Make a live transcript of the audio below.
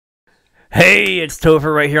Hey, it's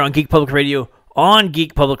Topher right here on Geek Public Radio on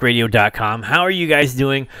geekpublicradio.com. How are you guys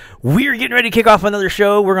doing? We're getting ready to kick off another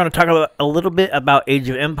show. We're going to talk about a little bit about Age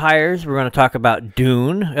of Empires. We're going to talk about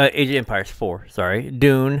Dune, Age of Empires 4, sorry,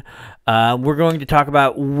 Dune. We're going to talk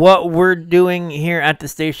about what we're doing here at the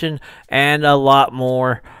station and a lot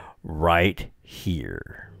more right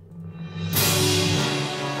here.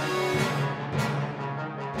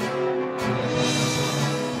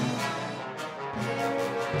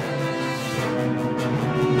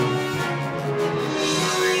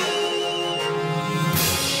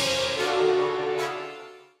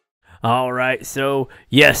 All right, so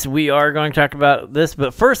yes, we are going to talk about this,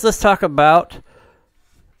 but first let's talk about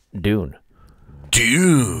Dune.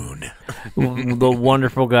 Dune. The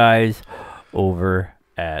wonderful guys over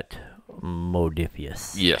at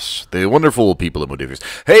Modiphius. Yes, the wonderful people at Modiphius.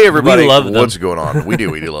 Hey, everybody. We love them. What's going on? We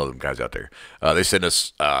do love them guys out there. They send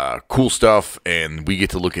us cool stuff, and we get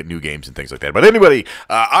to look at new games and things like that. But anybody,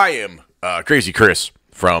 I am Crazy Chris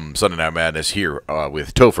from Sunday Night Madness here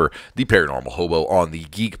with Topher, the paranormal hobo, on the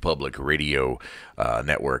Geek Public Radio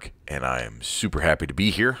network, and I am super happy to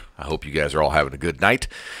be here. I hope you guys are all having a good night.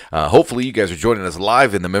 Hopefully, you guys are joining us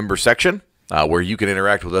live in the member section, where you can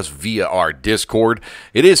interact with us via our Discord.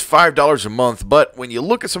 It is $5 a month, but when you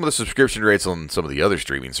look at some of the subscription rates on some of the other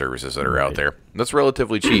streaming services that are out there, that's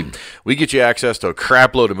relatively cheap. We get you access to a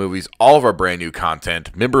crap load of movies, all of our brand new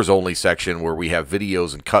content, members only section where we have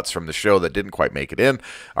videos and cuts from the show that didn't quite make it in,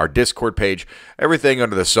 our Discord page, everything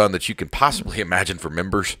under the sun that you can possibly imagine for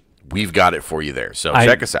members. We've got it for you there, so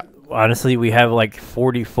check us out. Honestly, we have like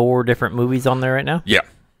 44 different movies on there right now. Yeah.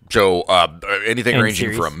 So anything And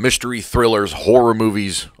ranging series. from mystery, thrillers, horror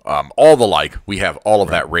movies, all the like, we have all of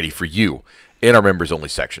that ready for you in our members-only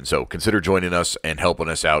section. So consider joining us and helping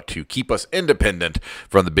us out to keep us independent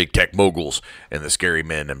from the big tech moguls and the scary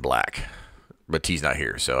men in black. But T's not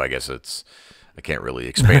here, so I guess I can't really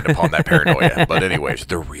expand upon that paranoia. But anyways,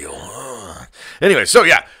 they're real. Anyway, so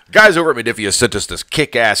yeah, guys over at Modiphius sent us this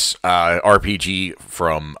kick-ass RPG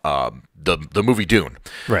from the movie Dune.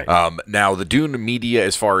 Right. Now, the Dune media,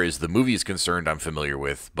 as far as the movie is concerned, I'm familiar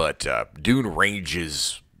with, but Dune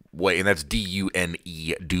ranges way, and that's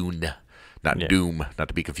D-U-N-E, Dune, not Doom, not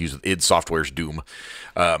to be confused with id Software's Doom.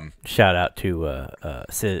 Shout out to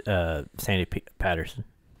Sandy Patterson.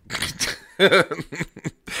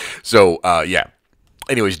 So, yeah.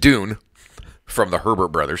 Anyways, Dune from the Herbert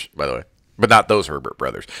brothers, by the way. But not those Herbert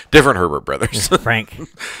brothers. Different Herbert brothers. Frank.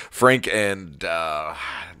 Frank and,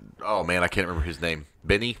 oh man, I can't remember his name.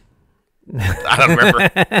 Benny? I don't remember.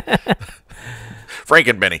 Frank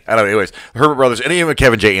and Benny. I don't know. Anyways, Herbert brothers, and even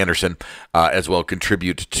Kevin J. Anderson as well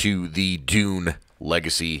contribute to the Dune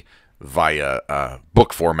legacy via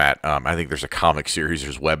book format. I think there's a comic series,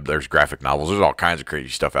 there's graphic novels, there's all kinds of crazy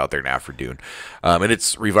stuff out there now for Dune. And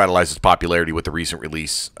it's revitalized its popularity with the recent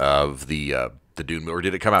release of the Dune, or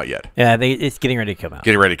did it come out yet? Yeah, it's getting ready to come out.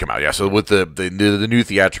 Getting ready to come out, yeah. So with the new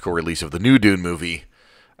theatrical release of the new Dune movie,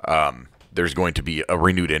 there's going to be a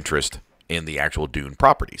renewed interest in the actual Dune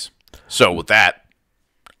properties. So with that,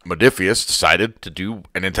 Modiphius decided to do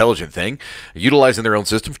an intelligent thing, utilizing their own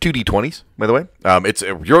system, 2D20s, by the way.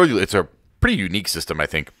 It's a pretty unique system, I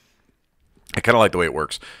think. I kind of like the way it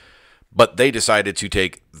works. But they decided to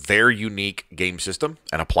take their unique game system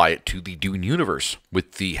and apply it to the Dune universe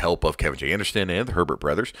with the help of Kevin J. Anderson and the Herbert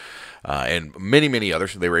brothers and many, many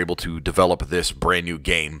others. They were able to develop this brand new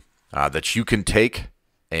game that you can take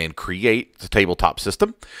and create the tabletop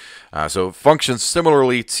system. So it functions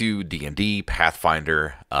similarly to D&D,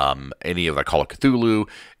 Pathfinder, any of the Call of Cthulhu,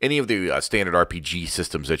 any of the standard RPG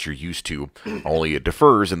systems that you're used to, only it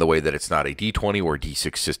differs in the way that it's not a D20 or a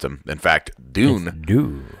D6 system. In fact,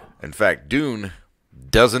 Dune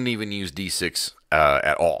doesn't even use D6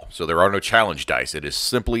 at all. So there are no challenge dice. It is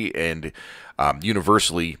simply and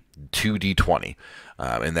universally 2D20.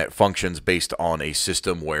 And that functions based on a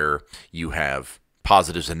system where you have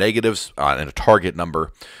positives and negatives and a target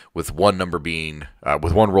number, with one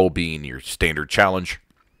role being your standard challenge,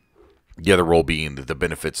 the other role being the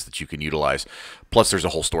benefits that you can utilize. Plus, there's a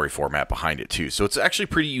whole story format behind it too. So it's actually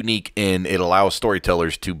pretty unique, and it allows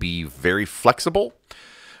storytellers to be very flexible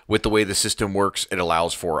with the way the system works. It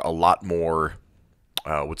allows for a lot more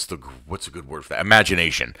what's a good word for that?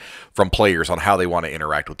 Imagination from players on how they want to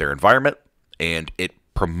interact with their environment, and it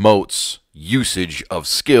promotes usage of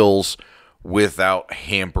skills without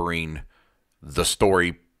hampering the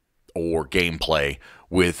story or gameplay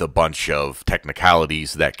with a bunch of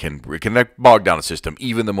technicalities that can bog down a system.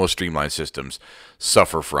 Even the most streamlined systems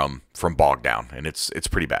suffer from bog down, and it's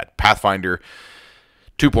pretty bad. Pathfinder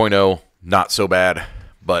 2.0, not so bad,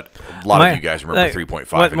 but a lot of you guys remember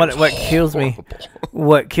 3.5.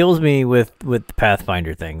 What kills me with the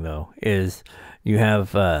Pathfinder thing though is you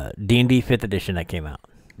have D&D 5th edition that came out.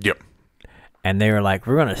 Yep. And they were like,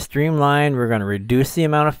 we're going to streamline, we're going to reduce the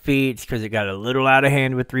amount of feats because it got a little out of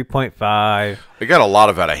hand with 3.5. It got a lot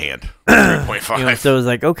of out of hand with 3.5. So it was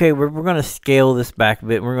like, okay, we're going to scale this back a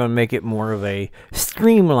bit. We're going to make it more of a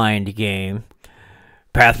streamlined game.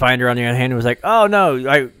 Pathfinder, on the other hand, was like, oh, no.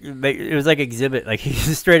 It was like Exhibit. Like,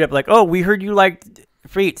 he's straight up like, oh, we heard you liked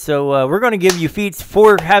feats, so we're going to give you feats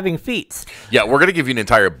for having feats. Yeah, we're going to give you an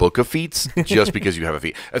entire book of feats just because you have a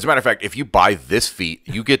feat. As a matter of fact, if you buy this feat,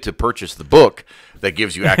 you get to purchase the book that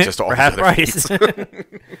gives you access to all the other feats.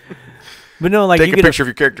 But no, like, take you a get picture of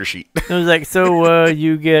your character sheet. It was like, so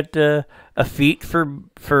you get a feat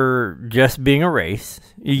for just being a race.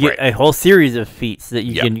 You get a whole series of feats that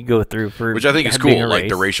you can go through for, which I think is cool. Like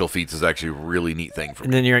the racial feats is actually a really neat thing for me.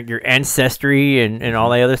 And then your ancestry and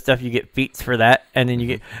all the other stuff, you get feats for that, and then you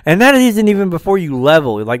get, and that isn't even before you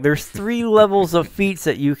level. Like there's 3 levels of feats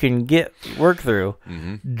that you can work through,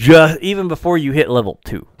 just even before you hit level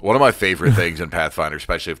 2. One of my favorite things in Pathfinder,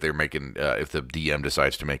 especially if they're making, if the DM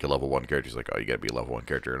decides to make a level 1 character, he's like, oh, you got to be a level 1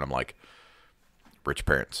 character, and I'm like, rich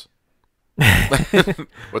parents.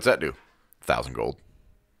 What's that do? 1,000 gold.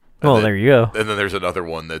 Well, there you go. And then there's another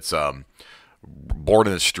one that's born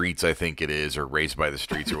in the streets, I think it is, or raised by the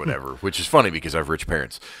streets or whatever, which is funny because I have rich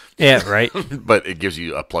parents. Yeah, right. But it gives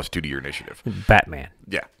you a +2 to your initiative. Batman.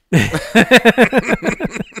 Yeah.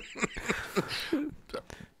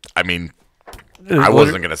 I mean, I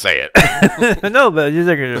wasn't going to say it. No, but you're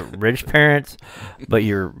like rich parents, but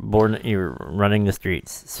you're running the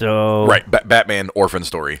streets. So right, Batman orphan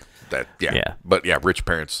story. Yeah. But yeah, rich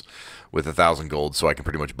parents with 1,000 gold, so I can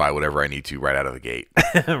pretty much buy whatever I need to right out of the gate.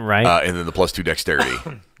 Right. And then the +2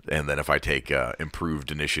 dexterity, and then if I take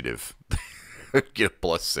improved initiative, get a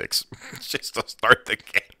 +6 just to start the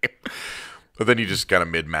game. But then you just kind of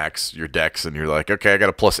mid-max your dex, and you're like, okay, I got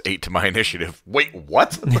a +8 to my initiative. Wait,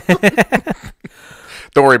 what?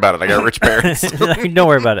 Don't worry about it. I got rich parents. Don't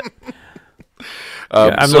worry about it.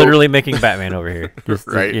 I'm literally making Batman over here.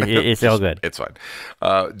 Right? It's all good. It's fine.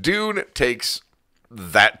 Dune takes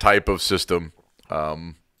that type of system,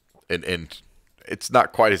 and it's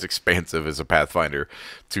not quite as expansive as a Pathfinder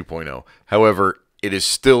 2.0. However, it is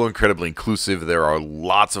still incredibly inclusive. There are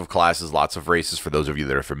lots of classes, lots of races. For those of you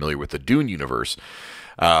that are familiar with the Dune universe,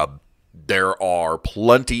 there are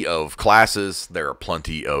plenty of classes. There are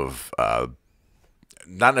plenty of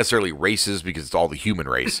not necessarily races because it's all the human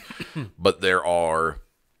race, but there are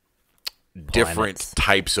different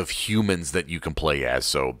types of humans that you can play as.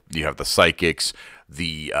 So you have the psychics,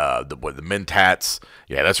 the mentats.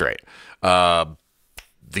 Yeah, that's right.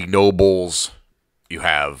 The nobles. You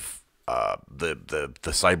have the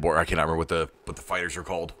cyborg. I cannot remember what the fighters are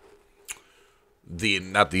called.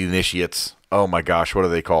 Not the initiates. Oh my gosh, what are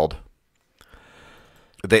they called?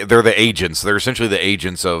 They're the agents. They're essentially the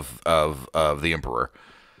agents of the Emperor,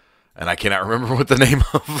 and I cannot remember what the name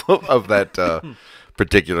of that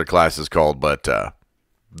particular class is called, but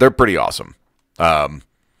they're pretty awesome.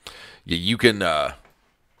 You can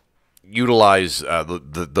utilize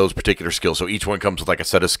those particular skills. So each one comes with like a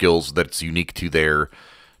set of skills that's unique to their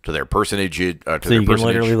personage. So you can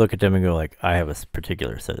literally look at them and go like, I have a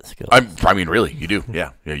particular set of skills. I mean, really, you do.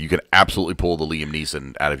 Yeah. You can absolutely pull the Liam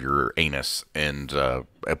Neeson out of your anus and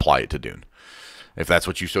apply it to Dune, if that's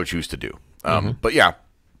what you so choose to do. But yeah,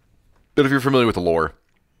 but if you're familiar with the lore,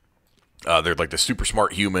 they're like the super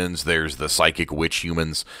smart humans. There's the psychic witch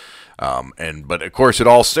humans, but of course, it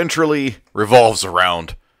all centrally revolves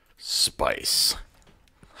around spice.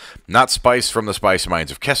 Not spice from the spice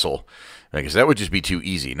mines of Kessel, because that would just be too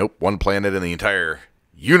easy. Nope, one planet in the entire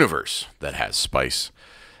universe that has spice,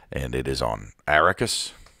 and it is on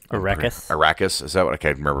Arrakis. Arrakis. Is that what I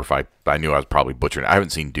can't remember? If I knew I was probably butchering it. I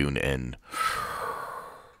haven't seen Dune in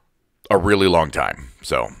a really long time,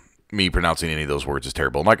 so me pronouncing any of those words is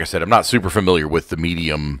terrible. And like I said, I'm not super familiar with the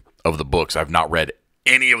medium of the books. I've not read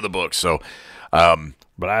any of the books, so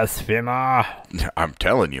blasphemer. I'm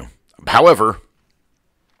telling you. However,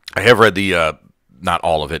 I have read the not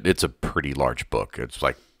all of it. It's a pretty large book. It's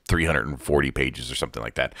like 340 pages or something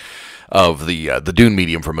like that of the Dune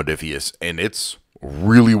medium from Modiphius, and it's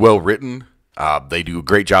really well written. They do a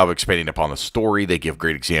great job of expanding upon the story. They give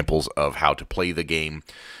great examples of how to play the game,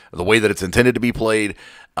 the way that it's intended to be played.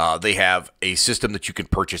 They have a system that you can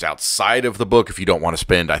purchase outside of the book if you don't want to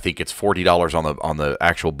spend. I think it's $40 on the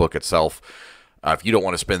actual book itself. If you don't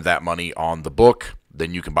want to spend that money on the book,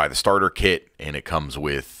 then you can buy the starter kit, and it comes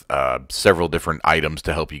with several different items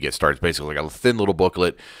to help you get started. It's basically like a thin little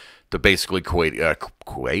booklet to basically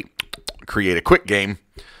create a quick game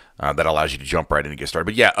that allows you to jump right in and get started.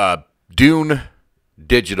 But yeah, Dune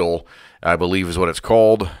Digital, I believe is what it's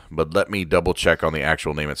called, but let me double check on the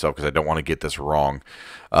actual name itself because I don't want to get this wrong.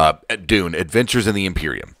 Dune Adventures in the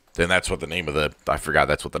Imperium. Then that's what the name of the, I forgot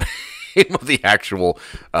that's what the name of the actual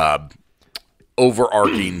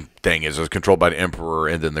overarching thing is. It's controlled by the Emperor,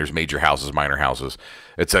 and then there's major houses, minor houses,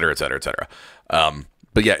 etc., etc., etc.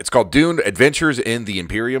 But yeah, it's called Dune Adventures in the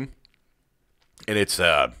Imperium, and it's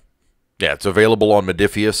it's available on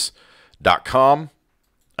Modiphius.com.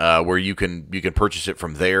 Where you can purchase it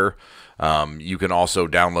from there. You can also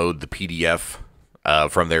download the PDF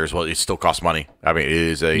from there as well. It still costs money. I mean, it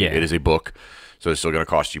is a book, so it's still going to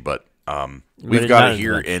cost you. But we've got it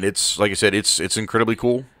here, and it's like I said, it's incredibly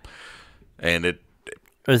cool. And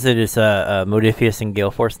It's Modiphius and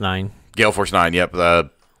Gale Force 9. Gale Force 9, yep. Let's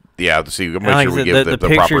see. Make sure we give the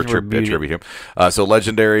proper tribute to him. So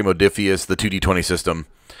Legendary, Modiphius, the 2D20 system.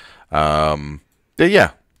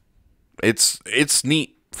 Yeah, it's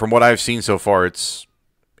neat. From what I've seen so far,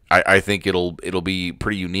 I think it'll be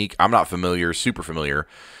pretty unique. I'm not super familiar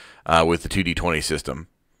with the 2D20 system,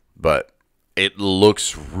 but it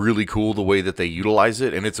looks really cool the way that they utilize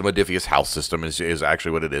it, and it's a Modiphius house system is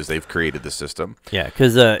actually what it is. They've created the system. Yeah,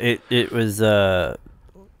 because it was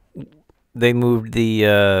they moved the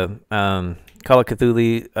Call of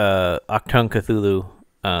Cthulhu, Octung Cthulhu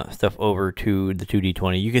stuff over to the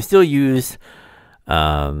 2D20. You can still use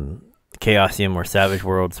Chaosium or Savage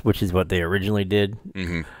Worlds, which is what they originally did.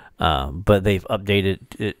 But they've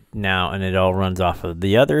updated it now, and it all runs off of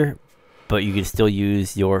the other. But you can still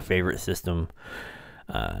use your favorite system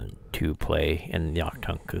to play in the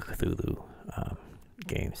Octung Cthulhu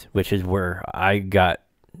games, which is where I got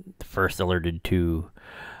first alerted to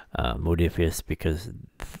Modiphius, because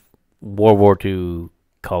World War II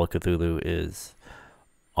Call of Cthulhu is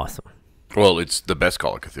awesome. Well, it's the best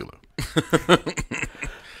Call of Cthulhu.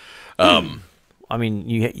 I mean,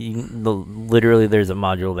 literally there's a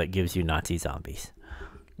module that gives you Nazi zombies.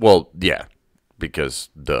 Well, yeah, because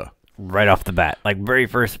right off the bat, like very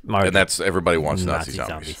first module. And that's everybody wants Nazi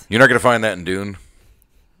zombies. You're not going to find that in Dune,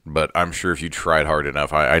 but I'm sure if you tried hard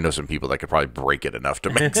enough, I know some people that could probably break it enough to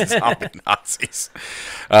make zombie Nazis.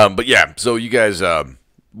 But yeah, so you guys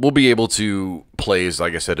will be able to play,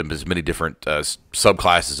 like I said, in as many different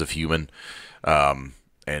subclasses of human.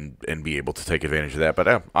 And be able to take advantage of that.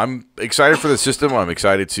 But I'm excited for the system. I'm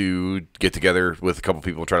excited to get together with a couple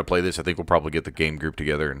people and try to play this. I think we'll probably get the game group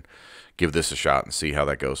together and give this a shot and see how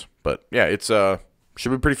that goes. But yeah, it's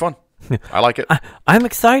should be pretty fun. I like it. I'm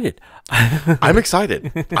excited. I'm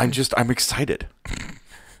excited. I'm excited.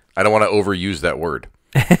 I don't want to overuse that word.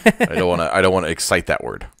 I don't want to excite that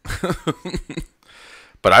word.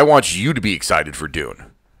 But I want you to be excited for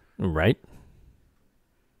Dune. Right.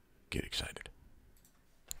 Get excited.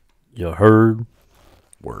 You heard?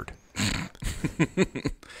 Word.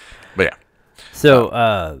 But yeah.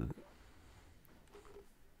 So,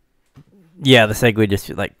 yeah, the segue just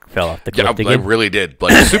fell off the cliff again. It really did.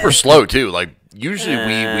 Like super slow too. Like usually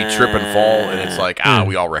we trip and fall, and it's like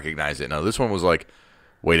we all recognize it. No, this one was like,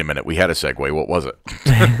 wait a minute, we had a segue. What was it?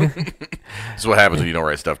 This is what happens when you don't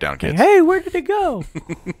write stuff down, kids. Hey, where did it go?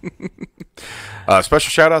 Special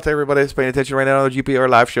shout out to everybody that's paying attention right now on the GPR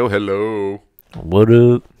live show. Hello. What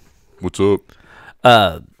up? What's up?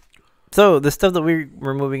 So the stuff that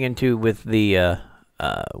we're moving into with the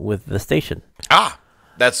station.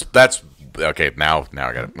 That's okay. Now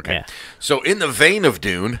I got it. Okay. Yeah. So in the vein of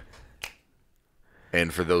Dune,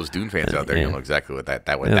 and for those Dune fans out there, you'll know exactly what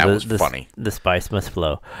that was funny. The spice must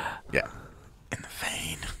flow. Yeah. In the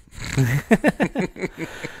vein.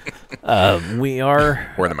 Or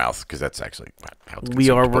in the mouth, because that's actually how it's we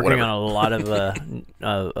are working on a lot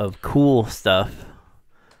of cool stuff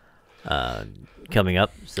coming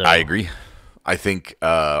up. So I agree. I think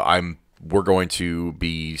we're going to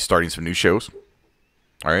be starting some new shows.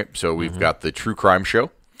 All right, so we've got the True Crime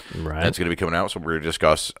show. Right. That's going to be coming out. So we're going to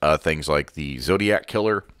discuss things like the Zodiac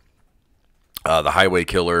Killer, the Highway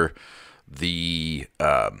Killer, the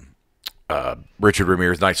Richard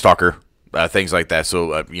Ramirez Night Stalker, things like that.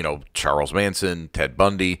 So Charles Manson, Ted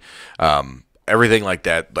Bundy, everything like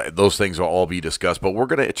that. Those things will all be discussed. But we're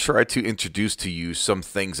going to try to introduce to you some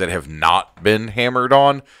things that have not been hammered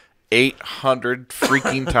on 800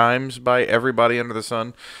 freaking times by everybody under the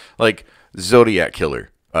sun, like Zodiac Killer.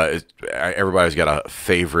 Everybody's got a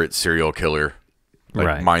favorite serial killer. Like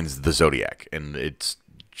right. Mine's the Zodiac, and it's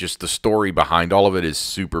just the story behind all of it is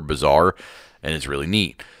super bizarre, and it's really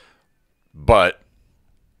neat. But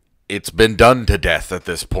it's been done to death at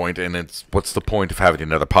this point, and what's the point of having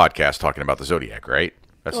another podcast talking about the Zodiac, right?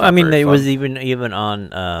 Well, I mean, it was even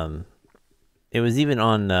on It was even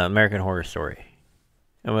on American Horror Story.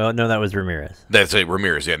 And we all know that was Ramirez. That's a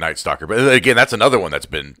Ramirez, yeah, Night Stalker. But again, that's another one that's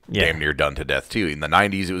been Yeah. damn near done to death too. In the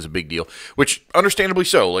 '90s, it was a big deal, which understandably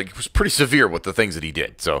so. Like, it was pretty severe with the things that he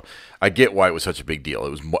did. So I get why it was such a big deal.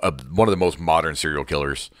 It was one of the most modern serial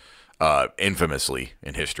killers, infamously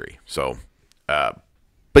in history. So,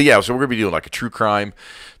 but yeah, so we're gonna be doing like a true crime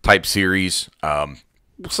type series.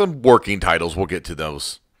 Some working titles. We'll get to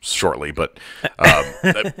those shortly, but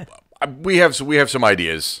we have some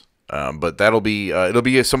ideas. But it'll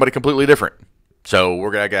be somebody completely different. So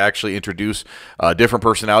we're gonna actually introduce a different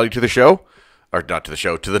personality to the show, or not to the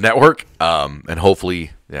show, to the network. And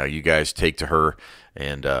hopefully, you guys take to her,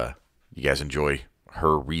 and you guys enjoy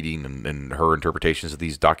her reading and her interpretations of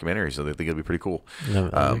these documentaries. So I think it'll be pretty cool.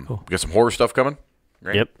 That'll be cool. We got some horror stuff coming.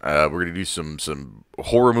 Right? Yep. We're gonna do some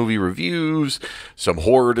horror movie reviews, some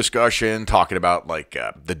horror discussion, talking about like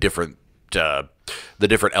the different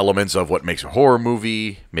elements of what makes a horror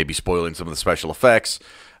movie, maybe spoiling some of the special effects,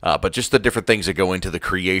 but just the different things that go into the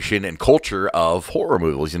creation and culture of horror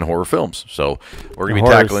movies and horror films. So we're going to be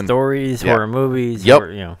tackling stories, horror movies.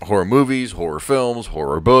 Yep. Horror movies, horror films,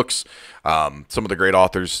 horror books. Some of the great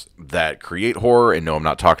authors that create horror, and no, I'm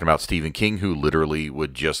not talking about Stephen King, who literally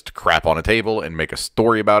would just crap on a table and make a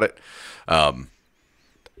story about it. I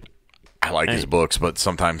like his books, but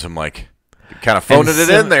sometimes I'm like, kind of phoning it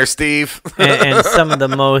in there, Steve. and some of the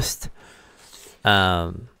most,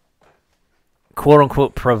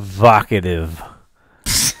 quote-unquote, provocative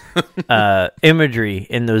imagery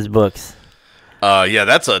in those books. Yeah,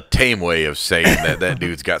 that's a tame way of saying that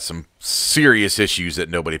dude's got some serious issues that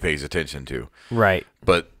nobody pays attention to. Right.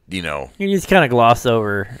 But, you just kind of gloss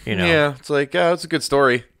over, Yeah, it's like, it's a good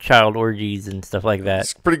story. Child orgies and stuff like that.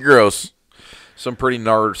 It's pretty gross. Some pretty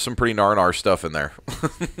nar stuff in there.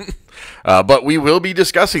 But we will be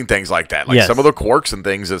discussing things like that, like some of the quirks and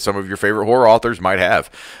things that some of your favorite horror authors might have.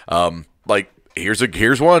 Like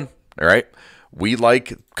here's one. All right, we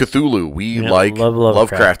like Cthulhu. We like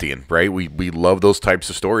Lovecraftian, right? We love those types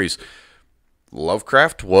of stories.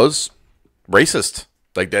 Lovecraft was racist.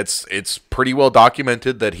 Like it's pretty well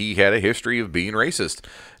documented that he had a history of being racist.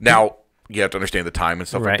 Now, you have to understand the time and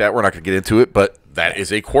stuff like that. We're not going to get into it, but that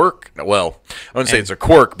is a quirk. Well, I wouldn't say it's a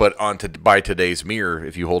quirk, but by today's mirror,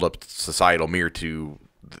 if you hold up societal mirror to,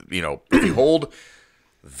 if you hold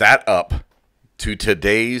that up to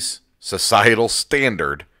today's societal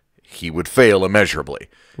standard, he would fail immeasurably.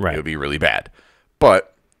 Right. It would be really bad.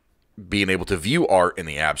 But being able to view art in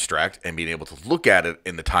the abstract and being able to look at it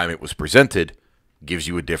in the time it was presented gives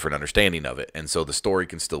you a different understanding of it. And so the story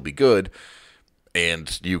can still be good,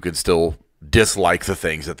 and you can still dislike the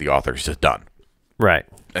things that the author's just done. Right.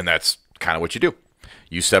 And that's kind of what you do.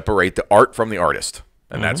 You separate the art from the artist,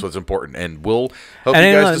 and that's what's important. And we'll help you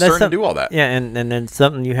guys discern and do all that. Yeah, and then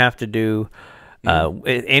something you have to do,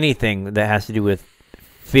 anything that has to do with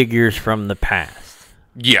figures from the past.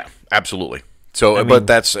 Yeah, absolutely. So, but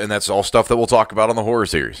that's all stuff that we'll talk about on the horror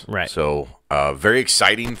series. Right. So, very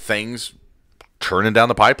exciting things turning down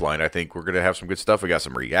the pipeline. I think we're going to have some good stuff. We got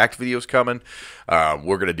some React videos coming.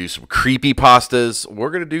 We're going to do some creepy pastas. We're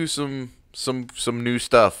going to do some new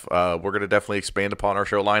stuff. We're going to definitely expand upon our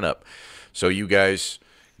show lineup. So you guys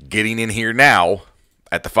getting in here now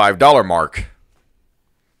at the $5 mark,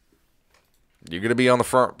 you're going to be on the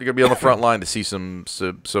front. You're going to be on the front line to see some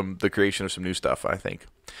the creation of some new stuff. I think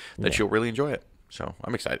that you'll really enjoy it. So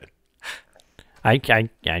I'm excited. I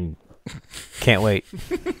can't wait.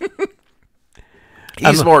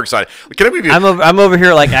 He's more excited. I'm over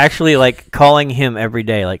here actually calling him every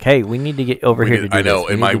day. Like, hey, we need to get over here to do this. I know,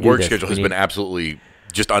 and my work schedule has been absolutely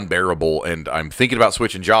just unbearable, and I'm thinking about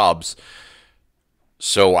switching jobs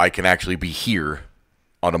so I can actually be here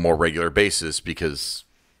on a more regular basis because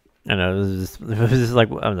I know it was just like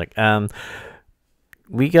I was like,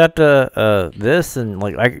 we got this and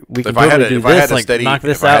we can totally do this. Knock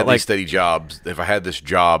this out. These steady jobs. If I had this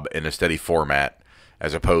job in a steady format,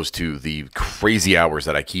 as opposed to the crazy hours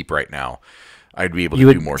that I keep right now, I'd be able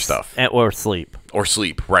to do more stuff. Or sleep. Or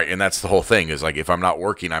sleep, right. And that's the whole thing is if I'm not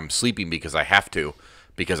working, I'm sleeping because I have to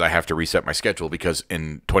reset my schedule because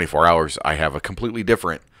in 24 hours, I have a completely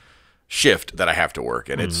different shift that I have to work.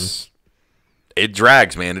 And it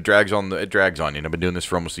drags, man. It drags on you. And I've been doing this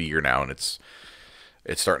for almost a year now, and it's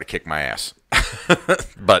starting to kick my ass.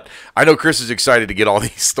 But I know Chris is excited to get all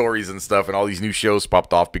these stories and stuff and all these new shows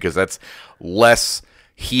popped off because that's less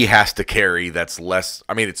he has to carry. That's less.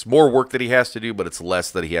 I mean, it's more work that he has to do, but it's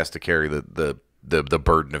less that he has to carry the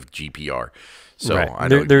burden of GPR. So I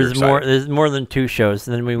know there's more than 2 shows.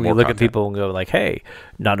 And then when we look at people and go hey,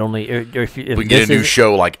 not only if we can get a new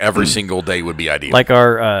show every single day would be ideal. Like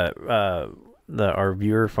our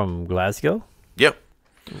viewer from Glasgow. Yep.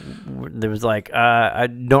 There was like, I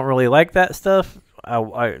don't really like that stuff.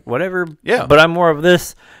 I whatever. Yeah. But I'm more of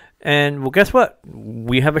this. And well, guess what?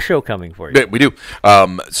 We have a show coming for you. Yeah, we do.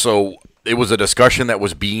 So it was a discussion that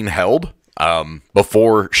was being held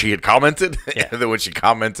before she had commented. Yeah. And then when she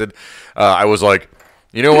commented, I was like,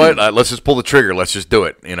 you know what? Let's just pull the trigger. Let's just do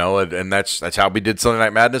it. You know, and that's how we did Sunday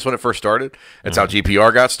Night Madness when it first started. That's how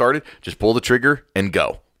GPR got started. Just pull the trigger and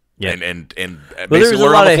go. Yeah. And But basically there was a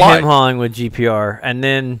learn lot on the of fly. hem-hawing with GPR, and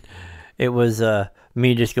then it was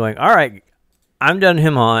me just going, all right, I'm done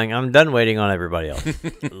hem-hawing. I'm done waiting on everybody else.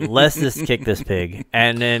 Let's just kick this pig.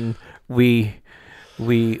 And then we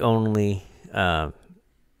only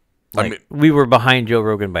we were behind Joe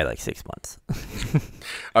Rogan by like 6 months.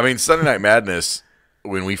 I mean, Sunday Night Madness,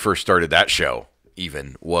 when we first started that show,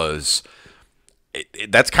 even was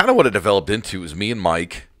that's kind of what it developed into. Was me and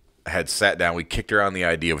Mike had sat down, we kicked around the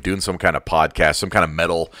idea of doing some kind of podcast, some kind of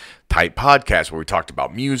metal type podcast where we talked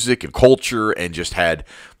about music and culture and just had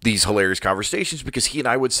these hilarious conversations, because he and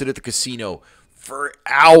I would sit at the casino for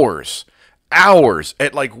hours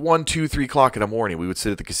at like 1, 2, 3 o'clock in the morning. We would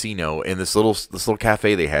sit at the casino in this little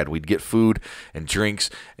cafe they had. We'd get food and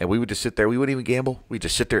drinks, and we would just sit there. We wouldn't even gamble. We'd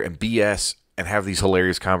just sit there and BS and have these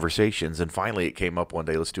hilarious conversations. And finally it came up one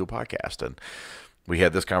day, let's do a podcast. And we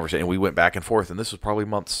had this conversation, and we went back and forth, and this was probably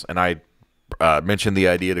months. And I mentioned the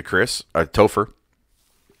idea to Chris, Topher,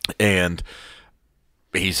 and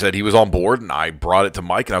he said he was on board, and I brought it to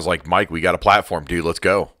Mike, and I was like, Mike, we got a platform, dude, let's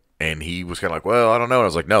go. And he was kind of like, well, I don't know. And I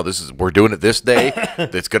was like, no, we're doing it this day.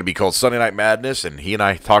 It's going to be called Sunday Night Madness. And he and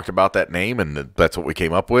I talked about that name, and that's what we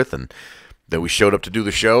came up with. And then we showed up to do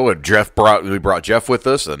the show, and we brought Jeff with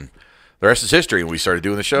us, and the rest is history. And we started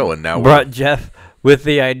doing the show, and now brought Jeff with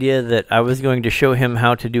the idea that I was going to show him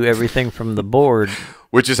how to do everything from the board.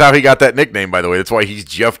 Which is how he got that nickname, by the way. That's why he's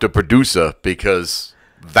Jeff the Producer, because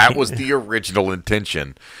that was the original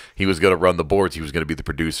intention. He was going to run the boards. He was going to be the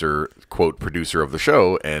producer, quote, producer of the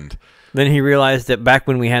show. And then he realized that back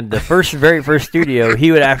when we had the very first studio,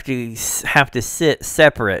 he would actually have to sit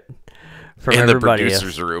separate from everybody else. In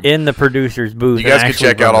the producer's room. In the producer's booth. You guys can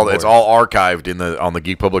check out it's all archived on the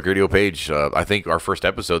Geek Public Radio page. I think our first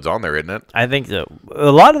episode's on there, isn't it? I think so.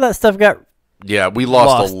 A lot of that stuff got we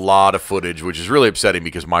lost a lot of footage, which is really upsetting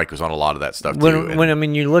because Mike was on a lot of that stuff too. I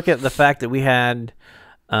mean, you look at the fact that we had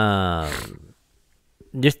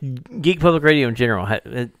just Geek Public Radio in general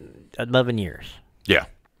had 11 years. Yeah.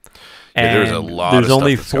 And there's a lot there's of stuff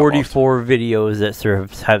only that's got 44 videos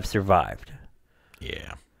that have survived.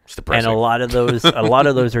 Yeah. It's depressing. And a lot of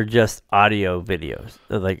those are just audio videos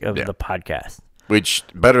of the podcast. Which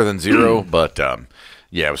better than zero, but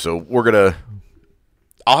yeah, so we're gonna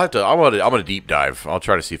I'm gonna deep dive. I'll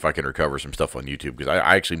try to see if I can recover some stuff on YouTube, because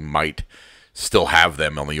I actually might still have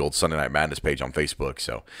them on the old Sunday Night Madness page on Facebook.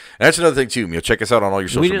 So, and that's another thing too. Check us out on all your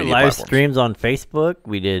social media platforms. We did live streams on Facebook.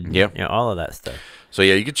 We did all of that stuff. So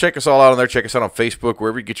yeah, you can check us all out on there. Check us out on Facebook,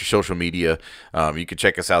 wherever you get your social media. You can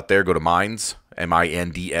check us out there. Go to Minds,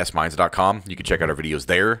 MINDS, Minds.com. You can check out our videos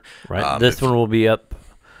there. Right. This one will be up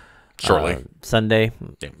shortly. Sunday,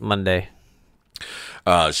 Monday.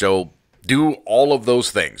 So do all of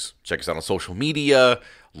those things. Check us out on social media.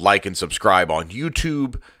 Like and subscribe on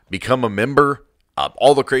YouTube. Become a member.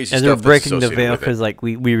 All the crazy stuff. And they're breaking the veil because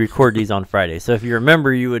we record these on Friday. So if you're a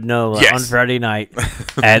member, you would know on Friday night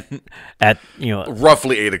at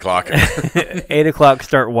roughly 8 o'clock. 8 o'clock,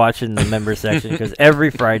 start watching the member section, because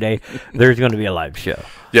every Friday there's going to be a live show.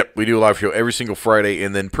 Yep, we do a live show every single Friday,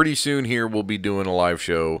 and then pretty soon here we'll be doing a live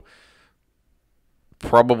show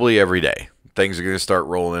probably every day. Things are going to start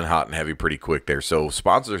rolling in hot and heavy pretty quick there. So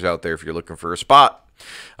sponsors out there, if you're looking for a spot,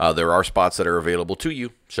 there are spots that are available to you,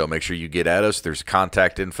 so make sure you get at us. There's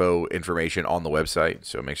contact information on the website,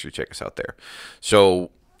 so make sure you check us out there. So,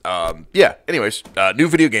 yeah, anyways, new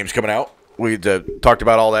video games coming out. We talked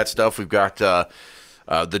about all that stuff. We've got the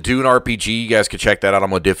Dune RPG. You guys can check that out on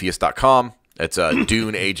Modiphius.com. It's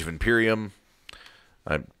Dune Age of Empirium.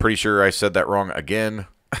 I'm pretty sure I said that wrong again.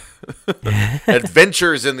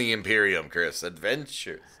 Adventures in the Imperium, Chris.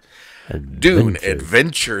 Adventures. Dune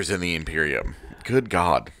Adventures in the Imperium. Good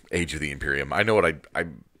God, Age of the Imperium. I know what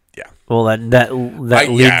yeah. Well, that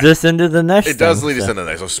leads us into the next. It does lead us into the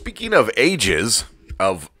next. So speaking of ages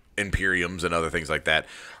of Imperiums and other things like that,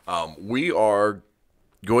 we are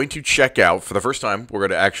going to check out, for the first time, we're going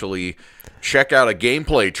to actually check out a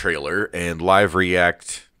gameplay trailer and live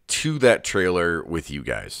react to that trailer with you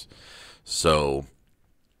guys. So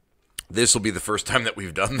this will be the first time that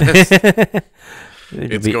we've done this.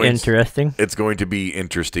 It's interesting. It's going to be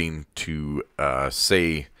interesting to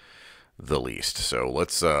say the least. So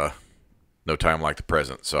let's no time like the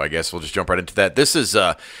present. So I guess we'll just jump right into that. This is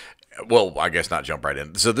well, I guess not jump right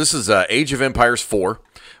in. So this is Age of Empires 4,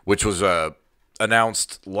 which was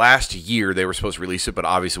announced last year. They were supposed to release it, but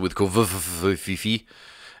obviously with COVID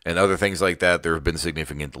and other things like that, there have been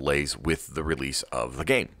significant delays with the release of the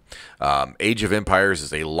game. Age of Empires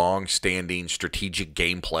is a long-standing strategic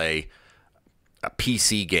gameplay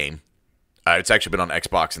PC game. It's actually been on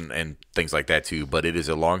Xbox and things like that too, but it is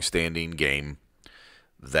a long-standing game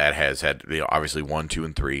that has had, obviously 1, 2,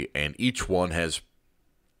 and 3, and each one has,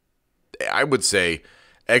 I would say,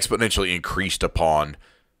 exponentially increased upon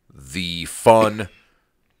the fun,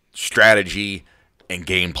 strategy, and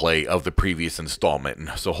gameplay of the previous installment. And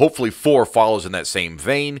so hopefully 4 follows in that same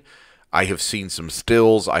vein. I have seen some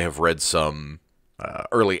stills. I have read some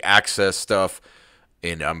early access stuff,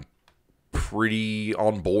 and I'm pretty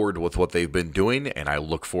on board with what they've been doing, and I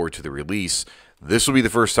look forward to the release. This will be the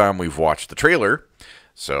first time we've watched the trailer,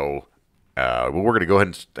 so we're going to go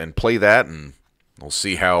ahead and play that, and we'll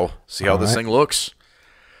see how this thing looks.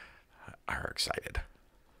 I'm excited.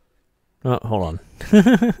 Oh, hold on.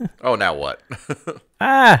 Oh, now what?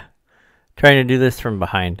 Trying to do this from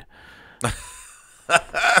behind.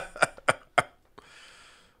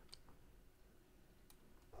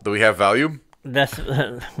 Do we have volume? That's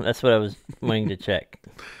what I was wanting to check.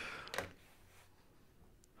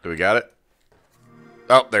 Do we got it?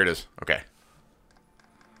 Oh, there it is. Okay.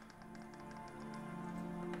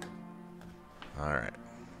 All right.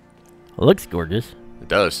 It looks gorgeous. It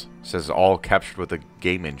does. It says all captured with a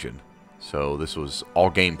game engine. So this was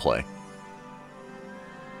all gameplay.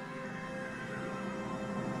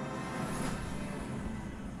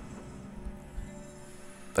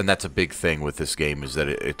 And that's a big thing with this game, is that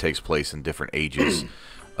it takes place in different ages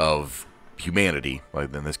of humanity,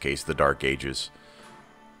 like in this case, the Dark Ages.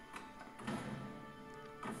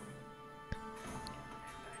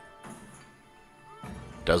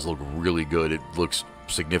 It does look really good. It looks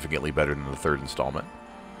significantly better than the third installment.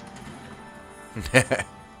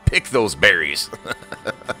 Pick those berries.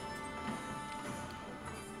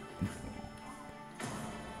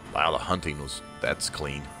 Wow, the hunting that's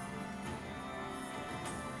clean.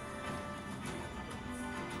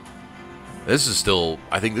 This is still,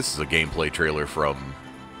 I think this is a gameplay trailer from,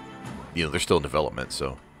 they're still in development,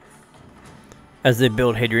 so. As they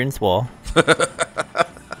build Hadrian's Wall.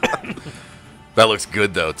 That looks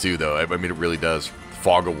good, though. I mean, it really does.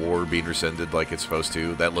 Fog of War being rescinded like it's supposed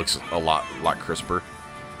to. That looks a lot crisper.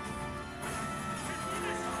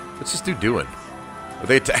 What's this dude doing? Are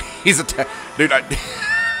they he's dude, I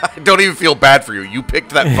don't even feel bad for you. You picked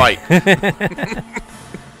that fight.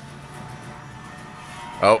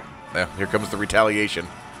 Oh. Yeah, here comes the retaliation.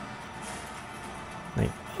 Like,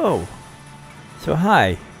 oh. So,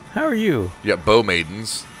 hi. How are you? You got bow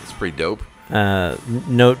maidens. That's pretty dope.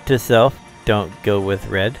 Note to self, don't go with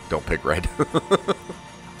red. Don't pick red.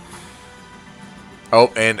 Oh,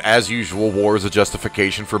 and as usual, war is a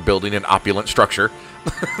justification for building an opulent structure.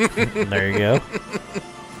 There you go.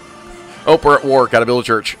 Oh, we're at war. Gotta build a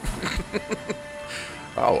church.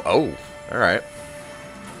 Oh, all right.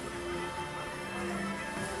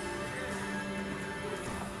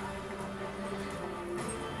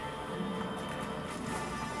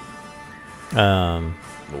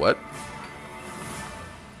 What?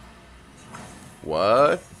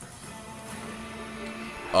 What?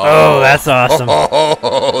 Oh, that's awesome.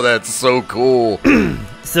 Oh, that's so cool.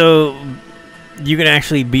 So you can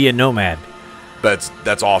actually be a nomad. That's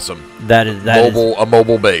awesome. That is a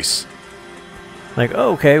mobile base. Like,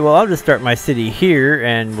 oh, okay, well, I'll just start my city here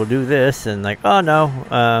and we'll do this, and like, oh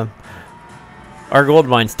no, our gold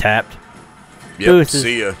mine's tapped. Yep,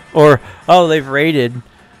 see ya. Or, oh, they've raided.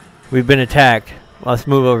 We've been attacked. Let's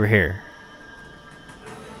move over here.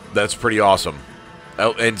 That's pretty awesome.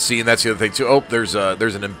 Oh, and see, and that's the other thing too. Oh, there's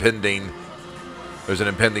an impending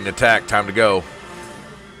attack. Time to go.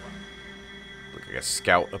 Look, like a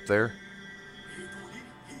scout up there.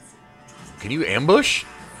 Can you ambush?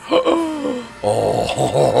 Oh,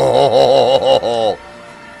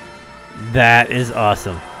 that is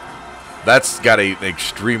awesome. That's got an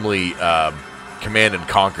extremely command and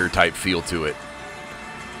conquer type feel to it.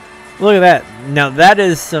 Look at that. Now that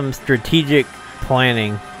is some strategic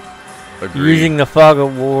planning. Agreed. Using the fog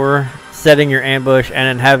of war, setting your ambush, and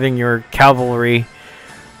then having your cavalry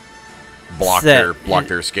block their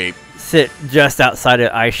escape. Sit just outside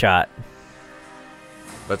of eye shot.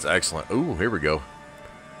 That's excellent. Ooh, here we go.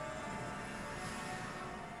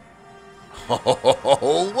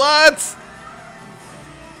 Oh, what?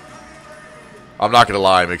 I'm not gonna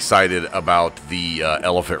lie. I'm excited about the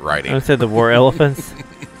elephant riding. I said the war elephants.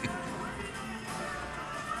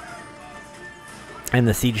 And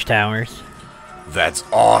the siege towers. That's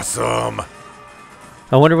awesome.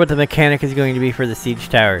 I wonder what the mechanic is going to be for the siege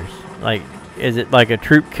towers. Like, is it like a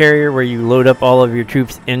troop carrier where you load up all of your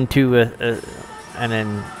troops into and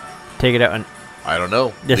then take it out and I don't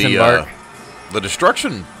know. disembark? The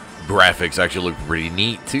destruction graphics actually look pretty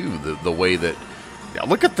neat too. The way that, yeah,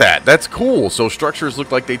 look at that. That's cool. So structures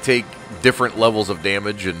look like they take different levels of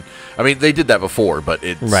damage, and I mean they did that before, but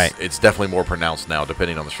it's definitely more pronounced now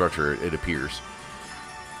depending on the structure. It appears.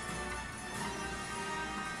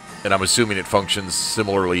 And I'm assuming it functions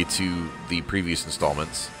similarly to the previous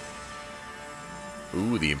installments.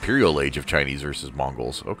 Ooh, the Imperial Age of Chinese versus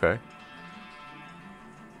Mongols. Okay.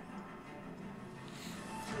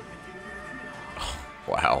 Oh,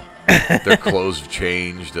 wow. Their clothes have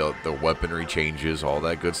changed. The weaponry changes. All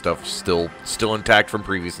that good stuff still intact from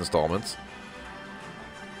previous installments.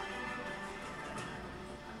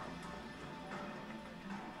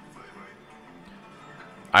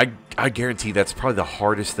 I guarantee that's probably the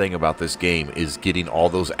hardest thing about this game is getting all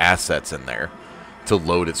those assets in there to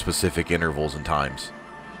load at specific intervals and times.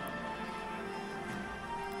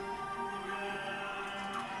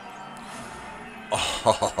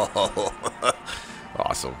 Oh,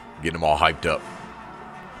 awesome. Getting them all hyped up.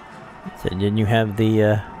 So didn't you have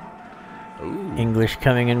the English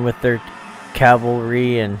coming in with their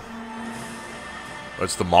cavalry and...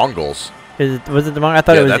 It's the Mongols. Was it the Mongols? I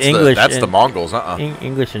thought it was English. That's the Mongols.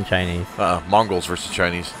 English and Chinese. Mongols versus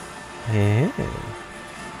Chinese. Yeah.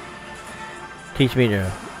 Teach me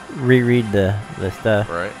to reread the stuff.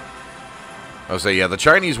 Right. I would say, yeah, the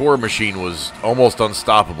Chinese war machine was almost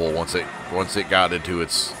unstoppable once it got into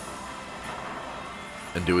its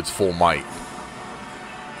full might.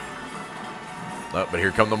 Oh, but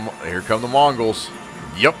here come the Mongols.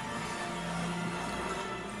 Yep.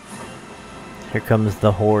 Here comes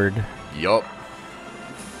the horde. Yup.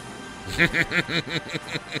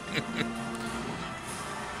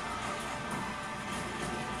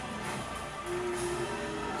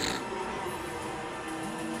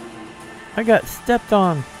 I got stepped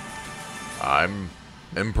on. I'm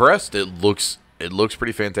impressed. It looks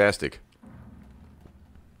pretty fantastic.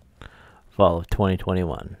 Fall of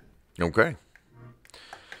 2021. Okay.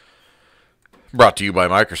 Brought to you by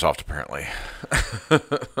Microsoft, apparently.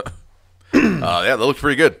 Yeah, that looks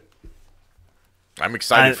pretty good. I'm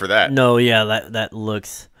excited for that. No, yeah, that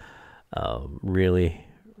looks really,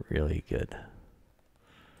 really good.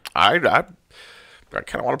 I kind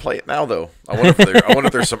of want to play it now, though. I wonder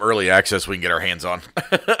if there's some early access we can get our hands on.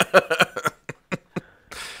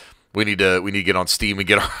 we need to get on Steam and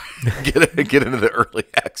get into the early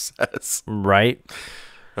access. Right.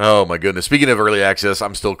 Oh my goodness! Speaking of early access,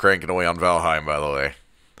 I'm still cranking away on Valheim, by the way.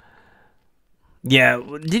 Yeah,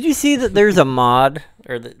 did you see that there's a mod,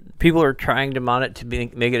 or that people are trying to mod it to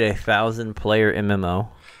make it a 1,000-player MMO?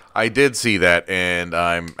 I did see that, and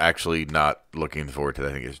I'm actually not looking forward to that.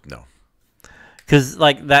 I think it's no. Because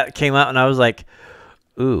like that came out, and I was like,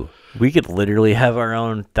 "Ooh, we could literally have our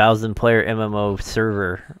own 1,000-player MMO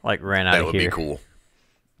server like ran out of here." That would be cool.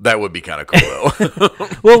 That would be kind of cool, though.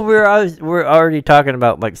 Well, we're already talking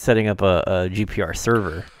about like setting up a GPR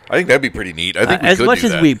server. I think that'd be pretty neat. I think we as could much do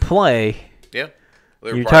as that. we play. Yeah.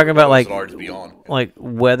 You're talking about like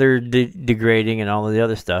weather degrading and all of the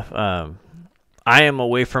other stuff. I am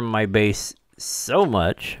away from my base so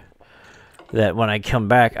much that when I come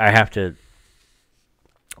back, I have to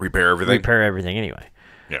repair everything anyway.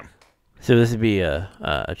 Yeah. So this would be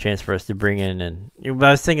a chance for us to bring in, and I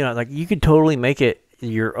was thinking like you could totally make it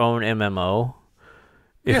your own MMO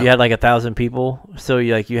if you had like 1,000 people. So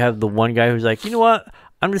you have the one guy who's like, you know what,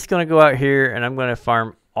 I'm just gonna go out here and I'm gonna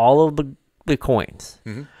farm all of the coins,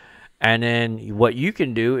 and then what you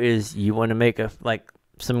can do is you want to make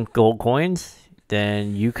some gold coins,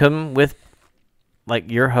 then you come with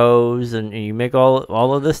like your hose and you make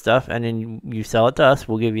all of this stuff, and then you sell it to us.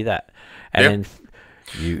 We'll give you that, and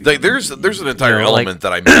then there's an entire element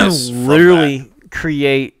that I miss. Literally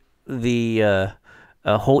create the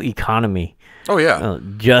a whole economy. Oh yeah,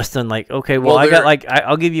 just on like, okay, well I got like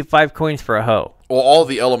I'll give you 5 coins for a hoe. Well, all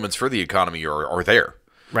the elements for the economy are there.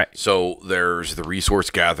 Right. So there's the resource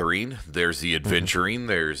gathering, there's the adventuring,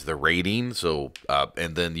 there's the raiding. So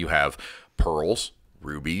and then you have pearls,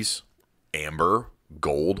 rubies, amber,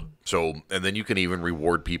 gold. So and then you can even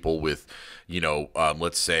reward people with,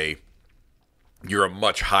 let's say you're a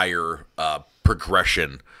much higher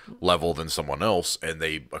progression level than someone else, and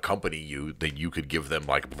they accompany you. Then you could give them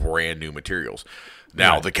like brand new materials.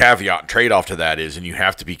 Now the caveat and trade-off to that is, and you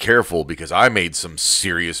have to be careful because I made some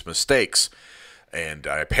serious mistakes. And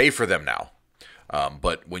I pay for them now.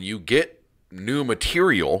 But when you get new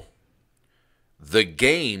material, the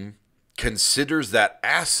game considers that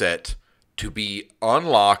asset to be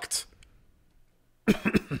unlocked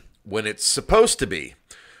when it's supposed to be,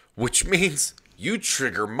 which means you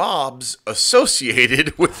trigger mobs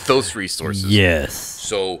associated with those resources. Yes.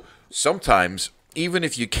 So sometimes, even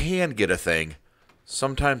if you can get a thing,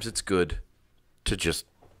 sometimes it's good to just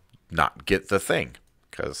not get the thing,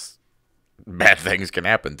 because bad things can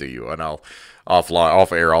happen to you. And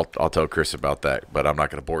off air, I'll tell Chris about that, but I'm not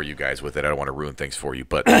going to bore you guys with it. I don't want to ruin things for you.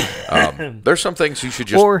 But there's some things you should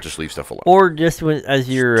just leave stuff alone. Or just as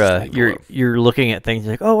you're looking at things,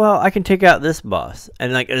 like, oh well, I can take out this boss,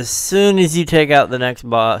 and like as soon as you take out the next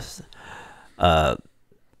boss,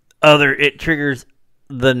 it triggers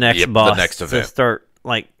the next boss, the next event, to start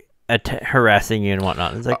like harassing you and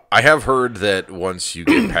whatnot. It's like, I have heard that once you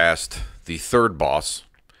get past the third boss,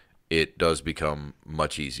 it does become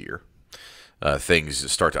much easier. Things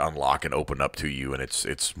start to unlock and open up to you, and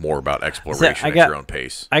it's more about exploration at your own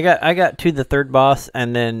pace. I got to the third boss,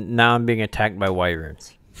 and then now I'm being attacked by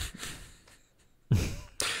wyverns.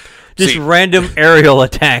 Just random aerial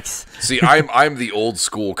attacks. See, I'm the old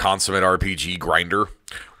school consummate RPG grinder,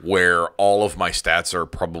 where all of my stats are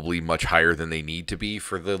probably much higher than they need to be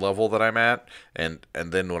for the level that I'm at, and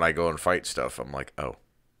then when I go and fight stuff, I'm like, oh,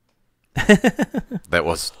 that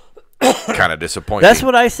was kind of disappointing. That's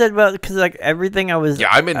what I said about, because like everything I was. Yeah,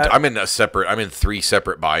 I'm in 3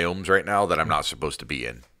 separate biomes right now that I'm not supposed to be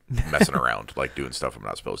in, messing around, like doing stuff I'm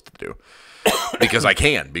not supposed to do, because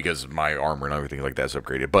my armor and everything like that's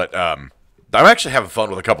upgraded. But I'm actually having fun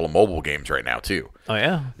with a couple of mobile games right now too. Oh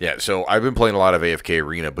yeah. Yeah, so I've been playing a lot of AFK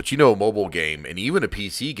Arena, but a mobile game and even a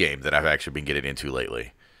PC game that I've actually been getting into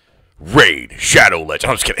lately. Raid Shadow Legends.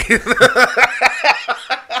 I'm just kidding.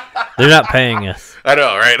 They're not paying us. I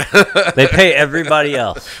know, right? They pay everybody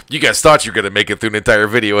else. You guys thought you were going to make it through an entire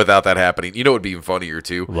video without that happening. You know what would be even funnier,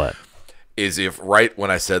 too? What? Is if right when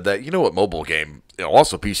I said that, what mobile game,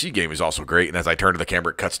 also PC game is also great, and as I turn to the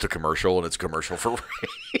camera, it cuts to commercial, and it's a commercial for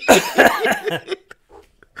Raid.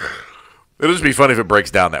 It'll just be funny if it breaks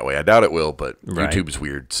down that way. I doubt it will, but right. YouTube's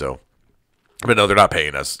weird, so. But no, they're not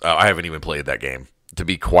paying us. I haven't even played that game, to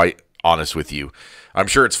be quite honest with you. I'm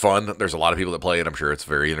sure it's fun. There's a lot of people that play it. I'm sure it's a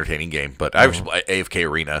very entertaining game. But AFK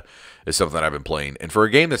Arena is something that I've been playing. And for a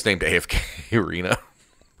game that's named AFK Arena,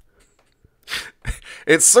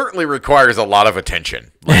 it certainly requires a lot of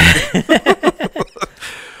attention.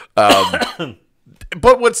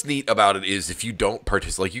 But what's neat about it is if you don't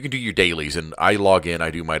participate, like you can do your dailies. And I log in, I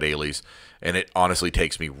do my dailies. And it honestly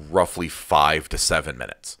takes me roughly 5 to 7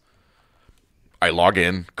 minutes. I log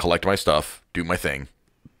in, collect my stuff, do my thing.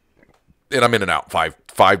 And I'm in and out five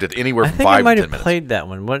to anywhere from 5 to 10 minutes. I might have played that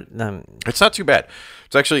one. What? It's not too bad.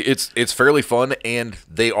 It's actually it's fairly fun, and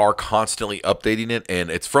they are constantly updating it. And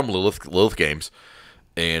it's from Lilith Games,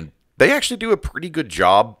 and they actually do a pretty good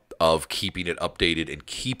job of keeping it updated and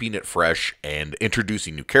keeping it fresh and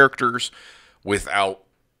introducing new characters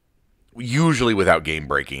usually without game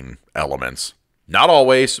breaking elements. Not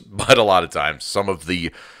always, but a lot of times. Some of the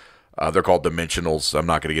they're called dimensionals. I'm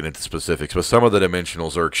not going to get into specifics, but some of the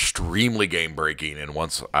dimensionals are extremely game-breaking, and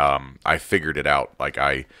once I figured it out, like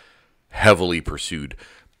I heavily pursued.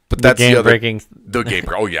 But that's the game.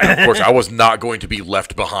 Oh, yeah, of course. I was not going to be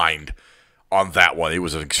left behind on that one. It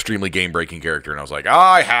was an extremely game-breaking character, and I was like,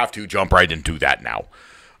 I have to jump right into that now.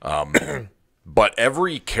 But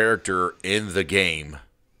every character in the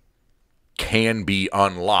can be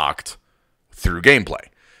unlocked through gameplay.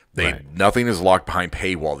 Nothing is locked behind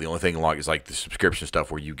paywall. The only thing locked is like the subscription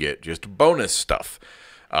stuff where you get just bonus stuff.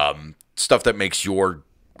 Stuff that makes your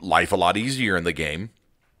life a lot easier in the game,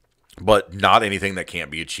 but not anything that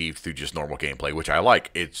can't be achieved through just normal gameplay, which I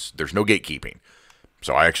like. There's no gatekeeping.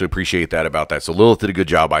 So I actually appreciate that about that. So Lilith did a good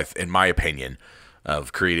job, in my opinion,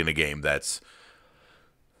 of creating a game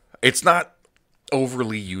it's not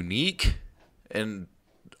overly unique, and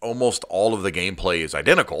almost all of the gameplay is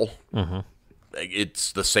identical. Mm-hmm.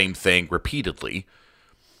 It's the same thing repeatedly,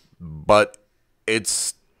 but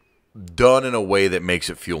it's done in a way that makes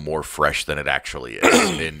it feel more fresh than it actually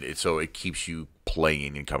is. And so it keeps you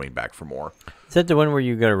playing and coming back for more. Is that the one where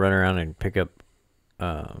you got to run around and pick up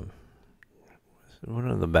one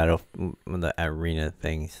of the arena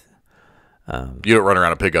things? You don't run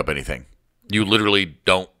around and pick up anything. You literally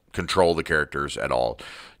don't control the characters at all.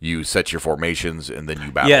 You set your formations and then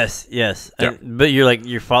you battle. Yes. Yeah. But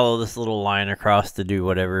you follow this little line across to do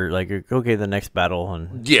whatever. Like, okay, the next battle.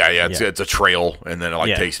 And it's a trail, and then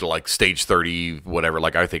it takes to like stage 30, whatever.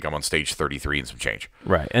 Like I think I'm on stage 33 and some change.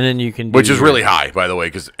 Right, and then you can, which is really high, by the way,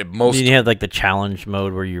 because most you have like the challenge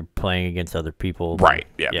mode where you're playing against other people. Right.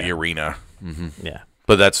 Yeah. The arena. Mm-hmm. Yeah.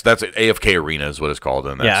 But that's AFK Arena is what it's called.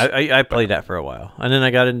 And I played that for a while, and then I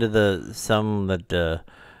got into some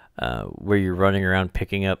where you're running around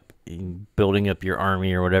picking up building up your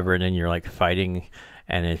army or whatever, and then you're like fighting.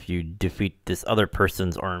 And if you defeat this other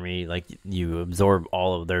person's army, like you absorb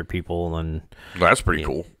all of their people, and Well, that's pretty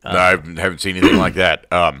cool. I haven't seen anything like that.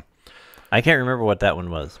 I can't remember what that one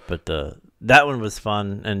was, but that one was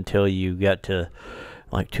fun until you got to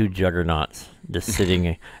like two juggernauts just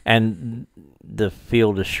sitting, and the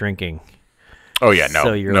field is shrinking. Oh yeah, no,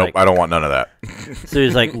 So you're nope, like- I don't want none of that. So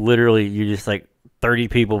it's like literally you're just like 30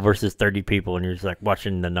 people versus 30 people, and you're just like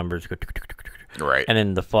watching the numbers go. Right. And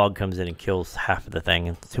then the fog comes in and kills half of the thing,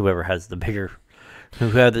 and it's whoever has the bigger,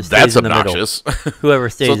 whoever stays That's in the obnoxious. middle. Whoever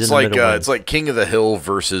stays So in it's the like middle. wins. it's like King of the Hill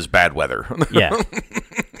versus bad weather. Yeah.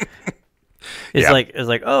 It's Yeah.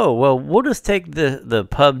 like, oh well, we'll just take the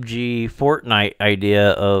PUBG Fortnite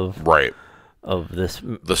idea of Right. this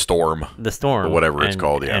The storm. the storm Or whatever it's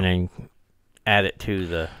called, yeah. and then add it to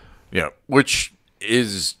the Yeah, which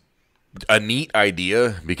is a neat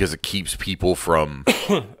idea because it keeps people from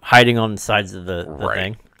hiding on the sides of the right.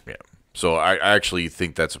 thing. Yeah. So I actually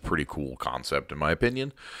think that's a pretty cool concept in my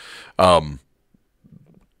opinion.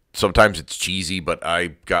 Sometimes it's cheesy, but I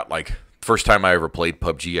got like first time I ever played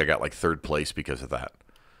PUBG, I got like third place because of that.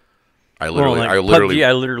 I literally PUBG,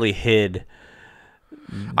 I literally hid.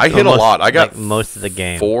 I hit a almost, lot. I got like, most of the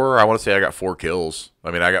game. 4. I want to say I got 4 kills.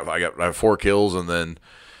 I mean, I have 4 kills, and then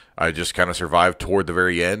I just kind of survived toward the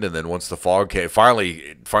very end. And then once the fog came, it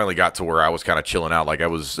finally got to where I was kind of chilling out. Like I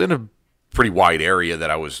was in a pretty wide area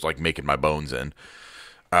that I was like making my bones in.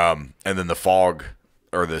 And then the fog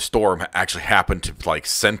or the storm actually happened to like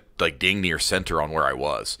ding near center on where I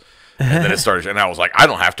was. And then it started, and I was like, I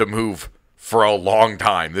don't have to move for a long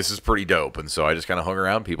time. This is pretty dope. And so I just kind of hung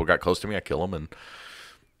around. People got close to me. I kill them, and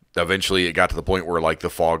eventually it got to the point where like the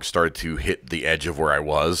fog started to hit the edge of where I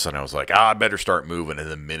was, and I was like, I better start moving. And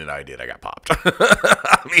the minute I did, I got popped.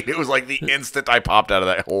 I mean, it was like the instant I popped out of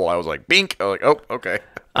that hole, I was like, bink. I was like, oh, okay.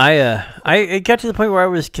 It got to the point where I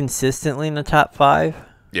was consistently in the top 5,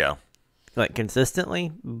 Yeah. like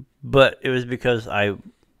consistently, but it was because I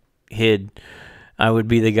hid. I would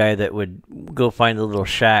be the guy that would go find a little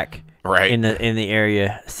shack Right. in the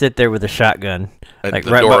area, sit there with a shotgun, And like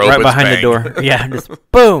the right, door right opens, behind the bang. door. Yeah, just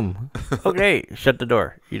boom. Okay, shut the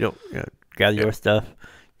door. You don't gather your stuff.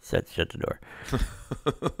 Shut the door.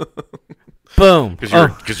 Boom.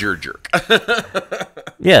 Because you're a jerk.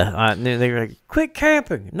 Yeah, they were like, "Quit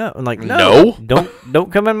camping." No, I'm like, no,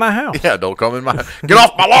 don't come in my house. Yeah, don't come in my get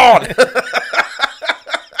off my lawn.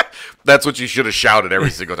 That's what you should have shouted every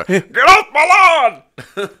single time. Get off my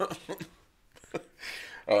lawn.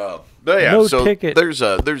 But yeah, No so ticket. there's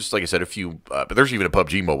like I said a few, but there's even a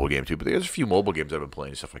PUBG mobile game too. But there's a few mobile games I've been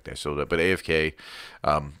playing and stuff like that. So, but AFK,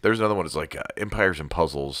 there's another one. It's like Empires and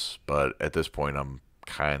Puzzles. But at this point, I'm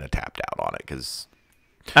kind of tapped out on it because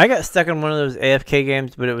I got stuck in one of those AFK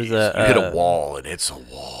games, but it was you hit a wall and it's a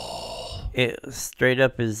wall. It straight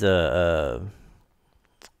up is it was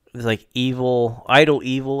like Idle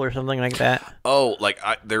Evil or something like that. Oh, like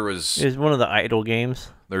It was one of the Idle games.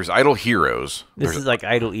 there's Idle Heroes. This is like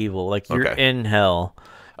Idle Evil. Like you're Okay. in hell,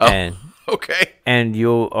 Oh. and Okay. and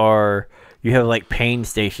you have like pain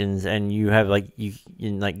stations, and you have like you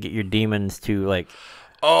like get your demons to like.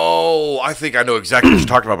 Oh, I think I know exactly what you're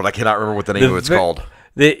talking about, but I cannot remember what the name of it's called.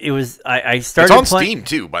 It was I It's started. on playing, Steam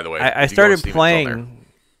too, by the way. I If you go on started Steam, it's on there. playing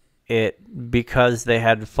it because they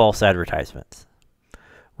had false advertisements,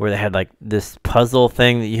 where they had like this puzzle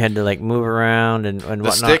thing that you had to like move around and The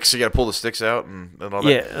whatnot. sticks, you got to pull the sticks out and all that.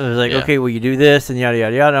 Yeah, it was like, Yeah. okay, well, you do this and yada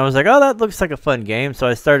yada yada. And I was like, oh, that looks like a fun game. So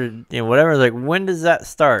I started, whatever. I was like, when does that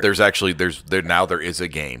start? There is a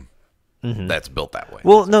game that's built that way.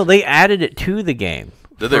 Well, no, they added it to the game.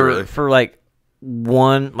 Did they really? For like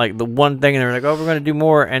the one thing, and they were like, oh, we're gonna do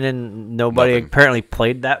more, and then nobody Nothing. apparently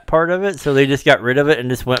played that part of it, so they just got rid of it and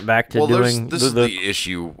just went back to doing. This is the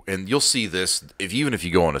issue, and you'll see this even if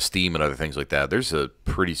you go on to Steam and other things like that. There's a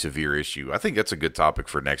pretty severe issue. I think that's a good topic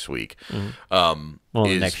for next week. well,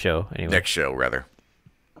 the next show anyway. Next show, rather,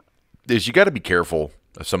 is you got to be careful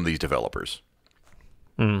of some of these developers.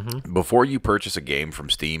 Before you purchase a game from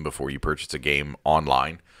Steam, before you purchase a game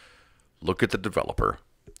online, look at the developer,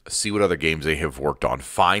 see what other games they have worked on,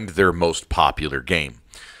 find their most popular game.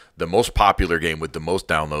 The most popular game with the most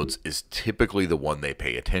downloads is typically the one they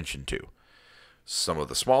pay attention to. Some of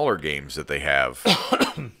the smaller games that they have,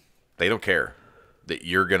 they don't care that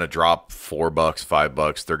you're going to drop $4,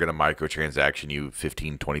 $5. They're going to microtransaction you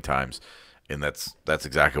 15, 20 times. And that's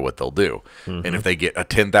exactly what they'll do. And if they get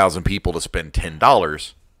 10,000 people to spend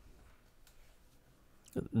 $10,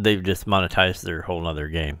 They've just monetized their whole other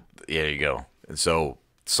game. yeah, there you go. And so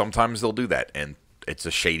sometimes they'll do that. And it's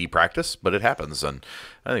a shady practice, but it happens, and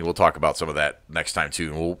I think we'll talk about some of that next time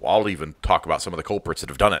too. And I'll even talk about some of the culprits that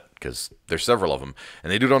have done it, because there's several of them,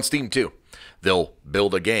 and they do it on Steam too. They'll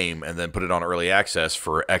build a game and then put it on early access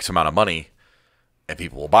for X amount of money, and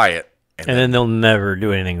people will buy it. And then they'll never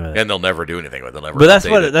do anything with it. And they'll never do anything with it. They'll never.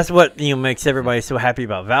 But that's what makes everybody so happy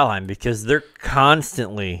about Valheim, because they're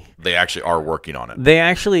constantly. They actually are working on it. They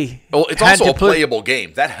actually. Well, it's also a playable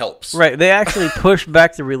game. That helps. Right. They actually pushed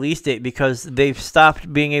back the release date because they've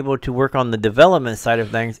stopped being able to work on the development side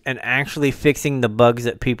of things and actually fixing the bugs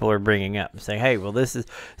that people are bringing up. Say, hey, well, this is.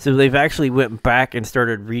 So they've actually went back and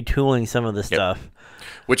started retooling some of the stuff.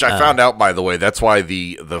 Which I found out, by the way. That's why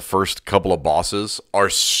the first couple of bosses are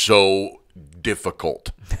so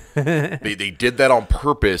difficult. They did that on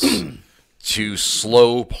purpose to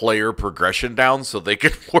slow player progression down so they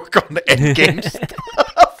could work on the end game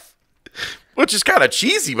stuff. Which is kind of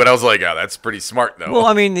cheesy, but I was like, oh, that's pretty smart, though. Well,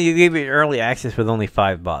 I mean, you gave it early access with only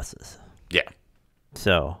 5 bosses. Yeah.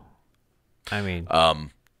 So, I mean...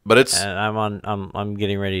 But it's... And I'm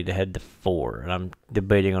getting ready to head to 4, and I'm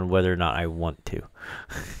debating on whether or not I want to.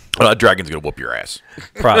 Dragon's going to whoop your ass.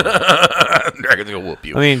 Probably. Dragon's going to whoop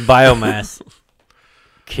you. I mean, biomass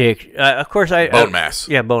kick. Of course, Bone mass.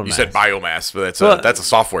 Yeah, bone mass. You said biomass, but that's a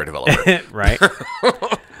software developer. Right.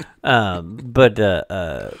 But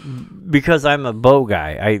because I'm a bow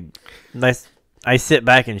guy, I sit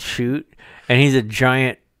back and shoot, and he's a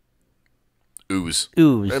giant ooze. I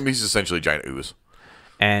mean, he's essentially a giant ooze.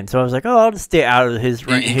 And so I was like, oh, I'll just stay out of his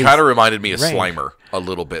range. He kind of reminded me of Slimer a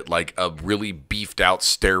little bit, like a really beefed out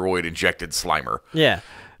steroid-injected Slimer. Yeah.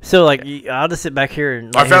 So, like, I'll just sit back here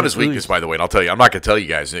and... I found his weakness, by the way, and I'll tell you. I'm not going to tell you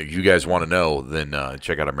guys. If you guys want to know, then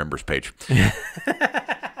check out our members page.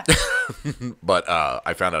 But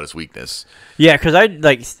I found out his weakness. Yeah, because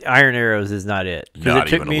iron arrows is not it. Not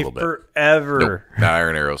it took even me a little bit. Forever. Nope, not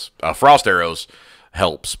iron arrows. Frost arrows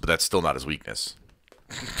helps, but that's still not his weakness.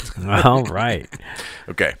 All right.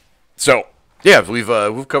 Okay. So, yeah, we've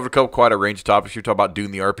covered quite a range of topics. You're talking about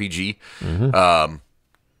Dune the RPG. Mm-hmm.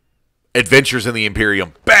 Adventures in the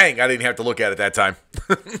Imperium. Bang! I didn't have to look at it that time.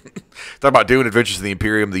 Talking about Dune Adventures in the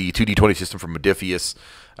Imperium, the 2D20 system from Modiphius.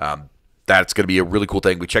 That's going to be a really cool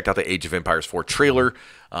thing. We checked out the Age of Empires 4 trailer.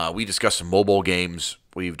 We discussed some mobile games.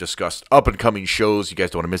 We've discussed up-and-coming shows. You guys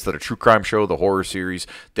don't want to miss that. A true crime show, the horror series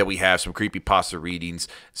that we have, some creepypasta readings,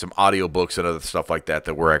 some audiobooks and other stuff like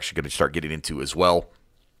that we're actually going to start getting into as well.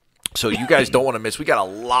 So you guys don't want to miss. We got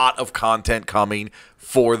a lot of content coming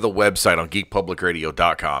for the website on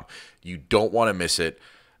geekpublicradio.com. You don't want to miss it.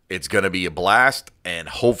 It's going to be a blast, and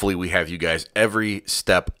hopefully we have you guys every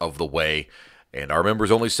step of the way. And our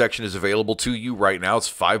members-only section is available to you right now. It's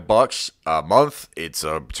 $5 a month. It's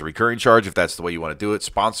a recurring charge if that's the way you want to do it.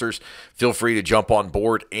 Sponsors, feel free to jump on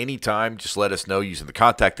board anytime. Just let us know using the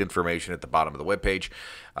contact information at the bottom of the webpage,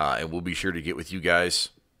 and we'll be sure to get with you guys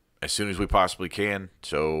as soon as we possibly can.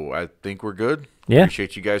 So I think we're good. Yeah.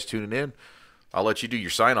 Appreciate you guys tuning in. I'll let you do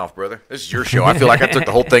your sign-off, brother. This is your show. I feel like I took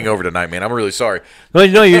the whole thing over tonight, man. I'm really sorry. Well,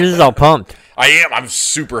 no, you're just all pumped. I am. I'm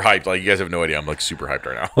super hyped. Like, you guys have no idea. I'm, like, super hyped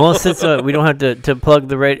right now. Well, since we don't have to plug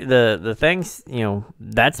the things,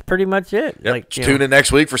 that's pretty much it. Yep. Like, tune in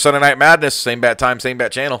next week for Sunday Night Madness. Same bat time, same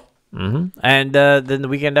bat channel. Mm-hmm. And then the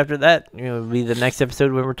weekend after that, will be the next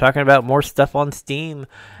episode when we're talking about more stuff on Steam.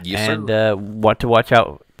 Yes, and sir. What to watch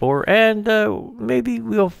out for. And maybe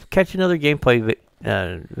we'll catch another gameplay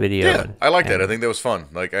video. Yeah, I like that. I think that was fun.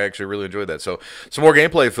 Like, I actually really enjoyed that. So, some more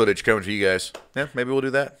gameplay footage coming for you guys. Yeah, maybe we'll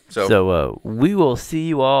do that. So we will see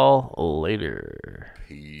you all later.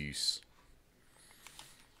 Peace.